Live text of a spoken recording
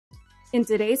In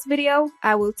today's video,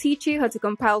 I will teach you how to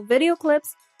compile video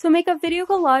clips to make a video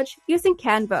collage using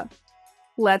Canva.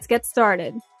 Let's get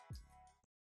started.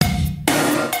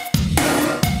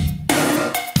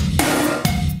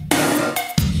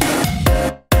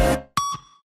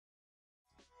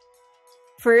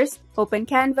 First, open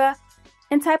Canva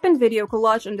and type in video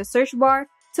collage on the search bar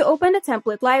to open the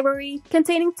template library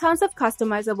containing tons of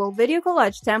customizable video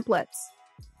collage templates.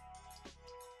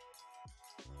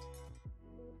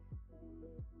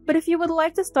 But if you would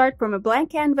like to start from a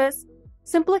blank canvas,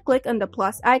 simply click on the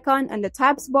plus icon on the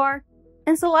tabs bar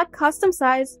and select Custom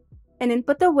Size and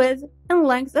input the width and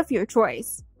length of your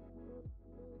choice.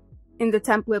 In the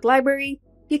template library,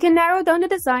 you can narrow down the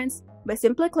designs by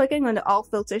simply clicking on the All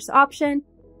Filters option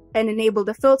and enable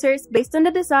the filters based on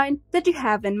the design that you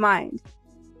have in mind.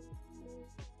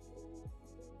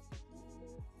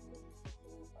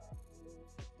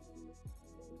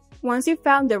 Once you've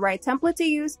found the right template to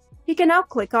use, you can now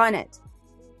click on it.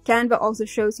 Canva also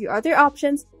shows you other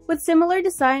options with similar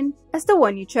design as the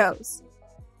one you chose.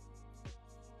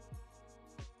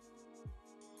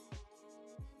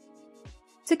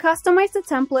 To customize the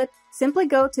template, simply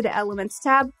go to the Elements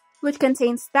tab, which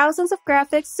contains thousands of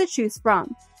graphics to choose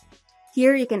from.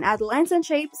 Here you can add lines and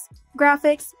shapes,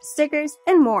 graphics, stickers,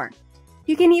 and more.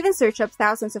 You can even search up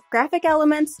thousands of graphic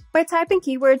elements by typing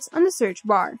keywords on the search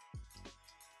bar.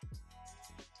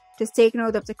 Just take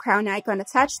note of the crown icon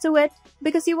attached to it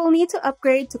because you will need to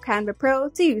upgrade to Canva Pro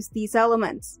to use these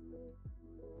elements.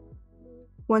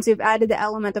 Once you've added the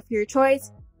element of your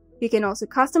choice, you can also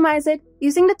customize it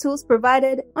using the tools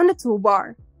provided on the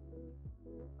toolbar.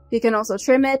 You can also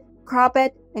trim it, crop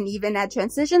it, and even add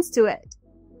transitions to it.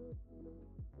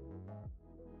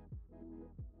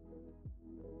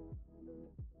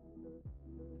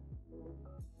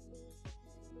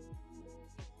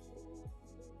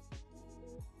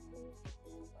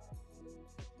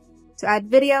 To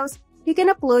add videos, you can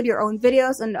upload your own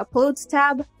videos on the Uploads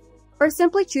tab, or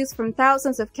simply choose from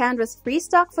thousands of Canva's free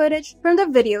stock footage from the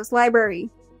Videos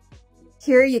library.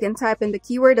 Here you can type in the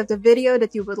keyword of the video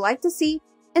that you would like to see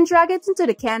and drag it into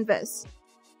the canvas.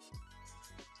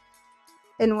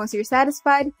 And once you're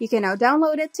satisfied, you can now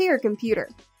download it to your computer.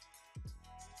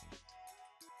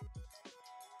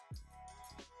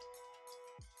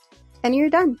 And you're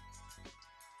done!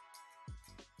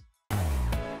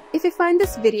 If you find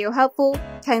this video helpful,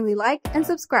 kindly like and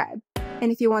subscribe.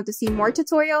 And if you want to see more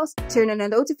tutorials, turn on the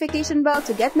notification bell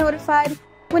to get notified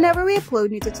whenever we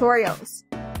upload new tutorials.